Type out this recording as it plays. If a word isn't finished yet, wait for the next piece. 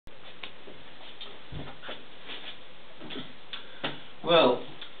Well,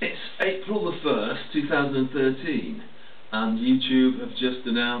 it's April the 1st, 2013, and YouTube have just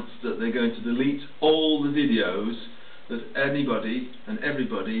announced that they're going to delete all the videos that anybody and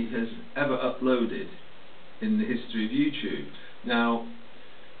everybody has ever uploaded in the history of YouTube. Now,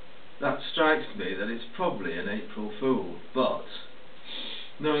 that strikes me that it's probably an April Fool, but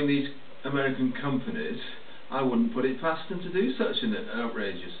knowing these American companies, I wouldn't put it past them to do such an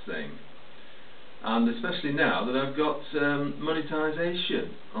outrageous thing. And especially now that I've got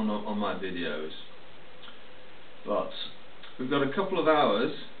monetization on my videos. But we've got a couple of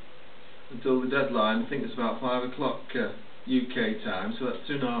hours until the deadline. I think it's about 5 o'clock UK time, so that's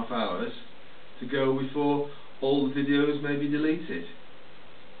 2.5 hours to go before all the videos may be deleted.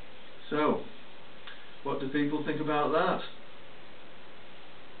 So, what do people think about that?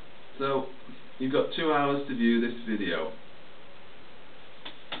 So, you've got 2 hours to view this video.